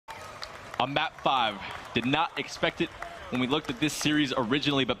On map 5, did not expect it when we looked at this series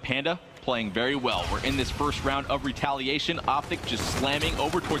originally, but Panda playing very well. We're in this first round of retaliation. Optic just slamming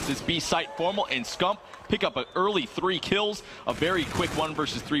over towards this B site. Formal and Scump pick up an early 3 kills. A very quick 1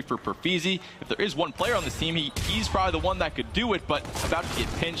 versus 3 for Perfeezy. If there is one player on this team, he's probably the one that could do it, but about to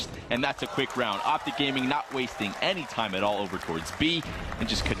get pinched, and that's a quick round. Optic Gaming not wasting any time at all over towards B, and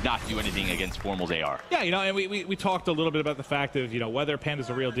just could not do anything against Formal's AR. Yeah, you know, and we talked a little bit about the fact of, you know, whether Panda's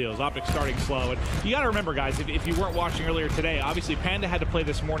a real deal. Is Optic starting slow? And you got to remember, guys, if you weren't watching earlier today, obviously Panda had to play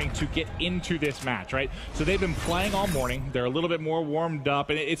this morning to get into this match, right? So they've been playing all morning. They're a little bit more warmed up,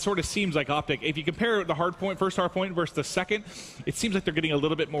 and it sort of seems like Optic, if you compare the first hard point versus the second, it seems like they're getting a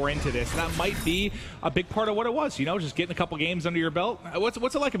little bit more into this. And that might be a big part of what it was, you know, just getting a couple games under your belt. What's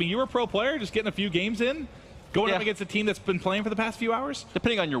it like? I mean, you were a pro player, just getting a few games in, going up against a team that's been playing for the past few hours?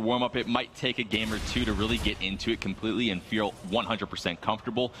 Depending on your warm-up, it might take a game or two to really get into it completely and feel 100%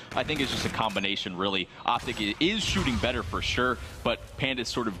 comfortable. I think it's just a combination, really. Optic is shooting better for sure, but Panda's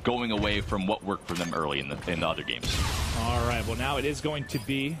sort of going away from what worked for them early in the other games. All right, well, now it is going to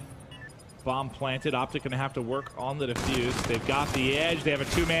be bomb planted. Optic going to have to work on the defuse. They've got the edge. They have a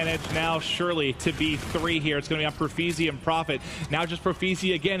 2-man edge now, surely to B3 here. It's going to be on Perfeezy and Prophet. Now just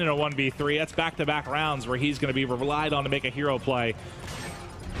Perfeezy again in a 1v3. That's back-to-back rounds where he's going to be relied on to make a hero play.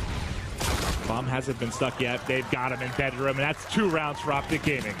 Bomb hasn't been stuck yet. They've got him in bedroom, and that's 2 rounds for Optic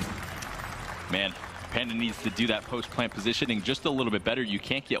Gaming. Man, Panda needs to do that post-plant positioning just a little bit better. You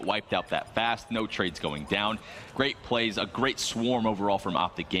can't get wiped out that fast. No trades going down. Great plays, a great swarm overall from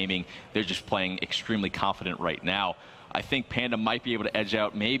Optic Gaming. They're just playing extremely confident right now. I think Panda might be able to edge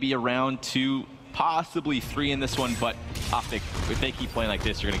out maybe a round 2, possibly 3 in this one, but Optic, if they keep playing like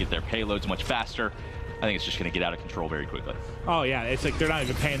this, they're going to get their payloads much faster. I think it's just going to get out of control very quickly. Oh, yeah. It's like they're not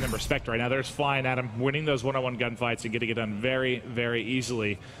even paying them respect right now. They're just flying at them, winning those one-on-one gunfights and getting it done very, very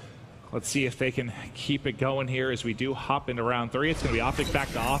easily. Let's see if they can keep it going here as we do hop into round 3. It's going to be Optic back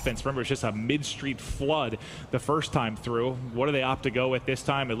to offense. Remember, it's just a mid-street flood the first time through. What do they opt to go with this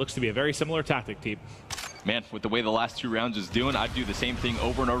time? It looks to be a very similar tactic, team. Man, with the way the last 2 rounds is doing, I'd do the same thing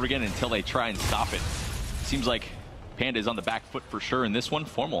over and over again until they try and stop it. Seems like Panda is on the back foot for sure in this one.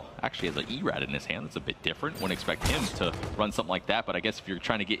 Formal actually has an E-Rat in his hand. That's a bit different. Wouldn't expect him to run something like that, but I guess if you're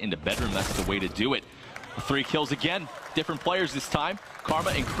trying to get into bedroom, that's the way to do it. 3 kills again. Different players this time. Karma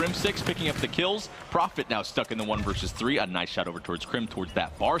and Crim6 picking up the kills. Prophet now stuck in the 1 versus 3. A nice shot over towards Crim towards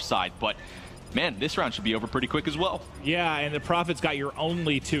that bar side, but man, this round should be over pretty quick as well. Yeah, and the Prophet's got your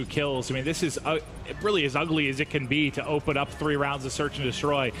only 2 kills. I mean, this is really as ugly as it can be to open up 3 rounds of search and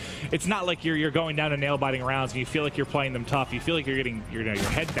destroy. It's not like you're going down to nail-biting rounds and you feel like you're playing them tough. You feel like you're getting your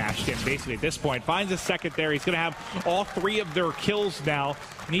head bashed in basically at this point. Finds a second there. He's going to have all 3 of their kills now.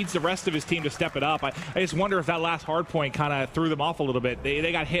 Needs the rest of his team to step it up. I just wonder if that last hard point kind of threw them off a little bit.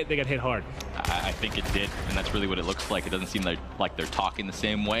 They got hit. They got hit hard. I think it did, and that's really what it looks like. It doesn't seem like they're talking the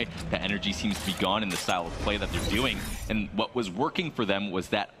same way. The energy seems to be gone in the style of play that they're doing. And what was working for them was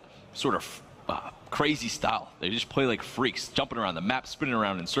that sort of crazy style. They just play like freaks, jumping around the map, spinning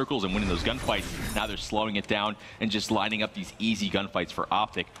around in circles and winning those gunfights. Now they're slowing it down and just lining up these easy gunfights for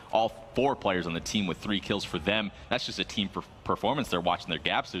Optic. All 4 players on the team with 3 kills for them. That's just a team performance. They're watching their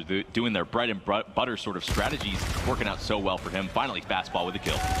gaps. They're doing their bread and butter sort of strategies, working out so well for him. Finally, fastball with a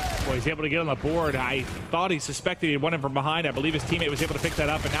kill. Well, he's able to get on the board. I thought he suspected he won him from behind. I believe his teammate was able to pick that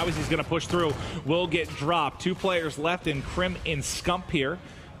up, and now as he's going to push through, will get dropped. 2 players left in Crim and Scump here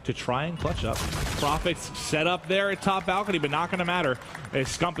to try and clutch up. Prophet's set up there at top balcony, but not going to matter as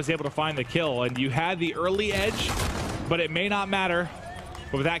Scump is able to find the kill. And you had the early edge, but it may not matter.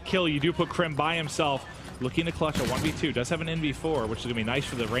 But with that kill, you do put Crim by himself, looking to clutch a 1v2. Does have an NV4, which is going to be nice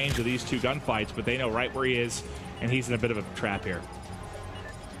for the range of these 2 gunfights, but they know right where he is, and he's in a bit of a trap here.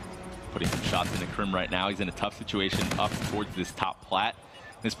 Putting some shots into Crim right now. He's in a tough situation up towards this top plat.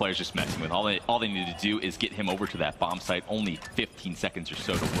 This player's just messing with. All they need to do is get him over to that bomb site. Only 15 seconds or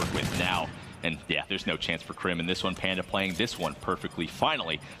so to work with now. And yeah, there's no chance for Crim in this one. Panda playing this one perfectly.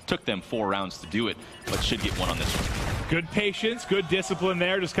 Finally, took them 4 rounds to do it, but should get 1 on this one. Good patience, good discipline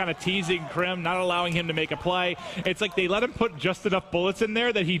there, just kind of teasing Crim, not allowing him to make a play. It's like they let him put just enough bullets in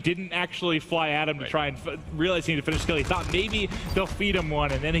there that he didn't actually fly at him to try and realize he needed to finish the kill. He thought maybe they'll feed him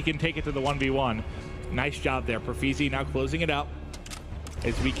one and then he can take it to the 1v1. Nice job there. Perfeezy now closing it out.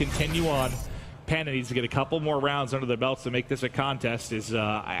 As we continue on, Panda needs to get a couple more rounds under their belts to make this a contest.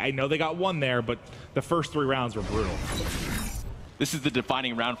 I know they got 1 there, but the first 3 rounds were brutal. This is the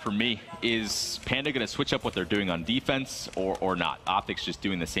defining round for me. Is Panda going to switch up what they're doing on defense or not? Optic's just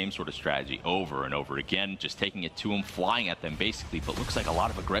doing the same sort of strategy over and over again, just taking it to them, flying at them basically, but looks like a lot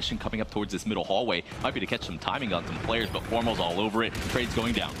of aggression coming up towards this middle hallway. Might be to catch some timing on some players, but Formal's all over it. Trade's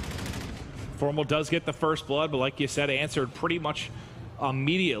going down. Formal does get the first blood, but like you said, answered pretty much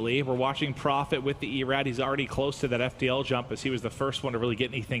immediately. We're watching Prophet with the ERAD. He's already close to that FTL jump as he was the first one to really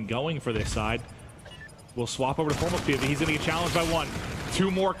get anything going for this side. We'll swap over to Formal POV. He's going to get challenged by one. Two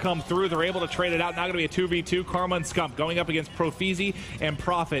more come through. They're able to trade it out. Now going to be a 2v2. Karma and Scump going up against Profizi and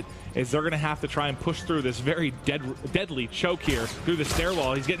Prophet as they're going to have to try and push through this very deadly choke here through the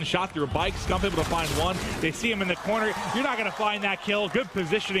stairwell. He's getting shot through a bike. Scump able to find one. They see him in the corner. You're not going to find that kill. Good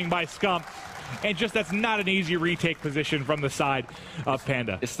positioning by Scump. And just that's not an easy retake position from the side of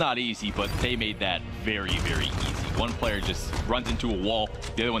Panda. It's not easy, but they made that very, very easy. One player just runs into a wall.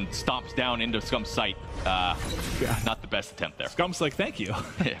 The other one stomps down into Scump's sight. Not the best attempt there. Scump's like, thank you.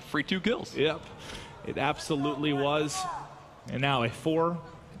 Yeah, free 2 kills. Yep, it absolutely was. And now a 4-1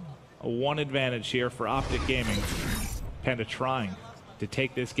 advantage here for Optic Gaming. Panda trying to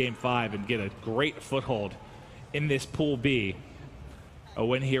take this game 5 and get a great foothold in this Pool B. A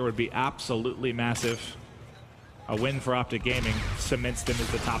win here would be absolutely massive. A win for Optic Gaming cements them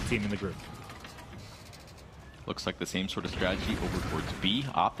as the top team in the group. Looks like the same sort of strategy over towards B.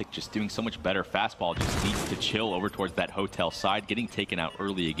 Optic just doing so much better. Fastball just needs to chill over towards that hotel side, getting taken out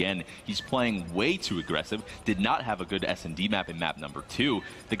early again. He's playing way too aggressive. Did not have a good S&D map in map number 2.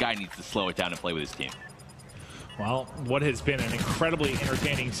 The guy needs to slow it down and play with his team. Well, what has been an incredibly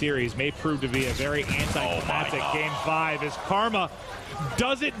entertaining series may prove to be a very anticlimactic Game 5 as Karma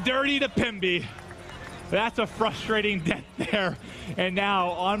does it dirty to Pimby. That's a frustrating death there. And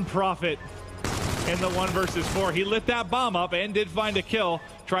now on Prophet in the 1 versus 4. He lit that bomb up and did find a kill.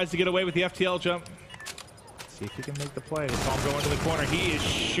 Tries to get away with the FTL jump. Let's see if he can make the play. They saw him go into the corner. He is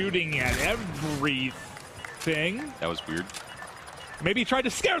shooting at everything. That was weird. Maybe he tried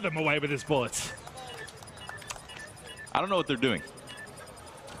to scare them away with his bullets. I don't know what they're doing.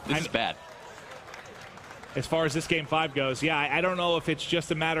 This is bad. As far as this Game 5 goes, yeah, I don't know if it's just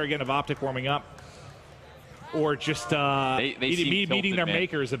a matter, again, of Optic warming up or just meeting their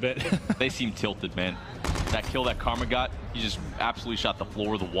makers a bit. They seem tilted, man. That kill that Karma got, he just absolutely shot the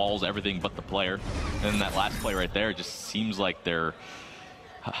floor, the walls, everything but the player. And then that last play right there, it just seems like they're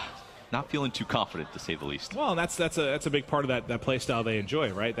not feeling too confident, to say the least. Well, that's a big part of that play style they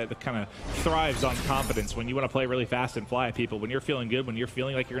enjoy, right? That kind of thrives on confidence. When you want to play really fast and fly at people, when you're feeling good, when you're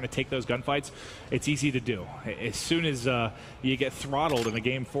feeling like you're going to take those gunfights, it's easy to do. As soon as you get throttled in a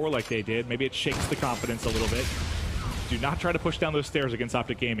Game 4 like they did, maybe it shakes the confidence a little bit. Do not try to push down those stairs against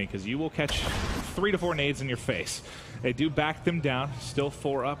Optic Gaming because you will catch 3 to 4 nades in your face. They do back them down. Still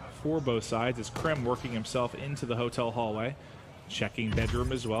 4 up for both sides as Krim working himself into the hotel hallway. Checking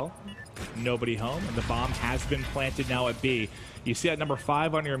bedroom as well. Nobody home, and the bomb has been planted now at B. You see that number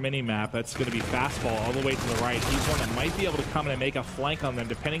 5 on your mini-map. That's going to be Fastball all the way to the right. He's one that might be able to come in and make a flank on them,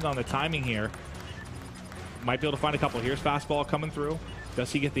 depending on the timing here. Might be able to find a couple. Here's Fastball coming through.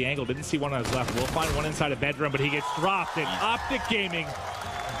 Does he get the angle? Didn't see one on his left. We'll find one inside a bedroom, but he gets dropped. And Optic Gaming,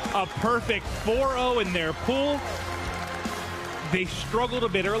 a perfect 4-0 in their pool. They struggled a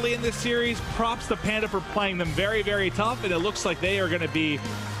bit early in this series. Props to Panda for playing them very, very tough, and it looks like they are going to be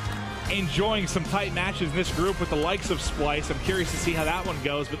enjoying some tight matches in this group with the likes of Splice. I'm curious to see how that one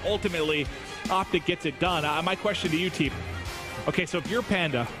goes, but ultimately, Optic gets it done. My question to you, Teep. Okay, so if you're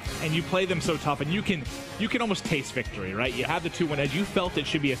Panda and you play them so tough, and you can almost taste victory, right? You have the 2-1 edge. You felt it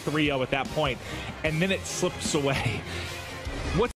should be a 3-0 at that point, and then it slips away.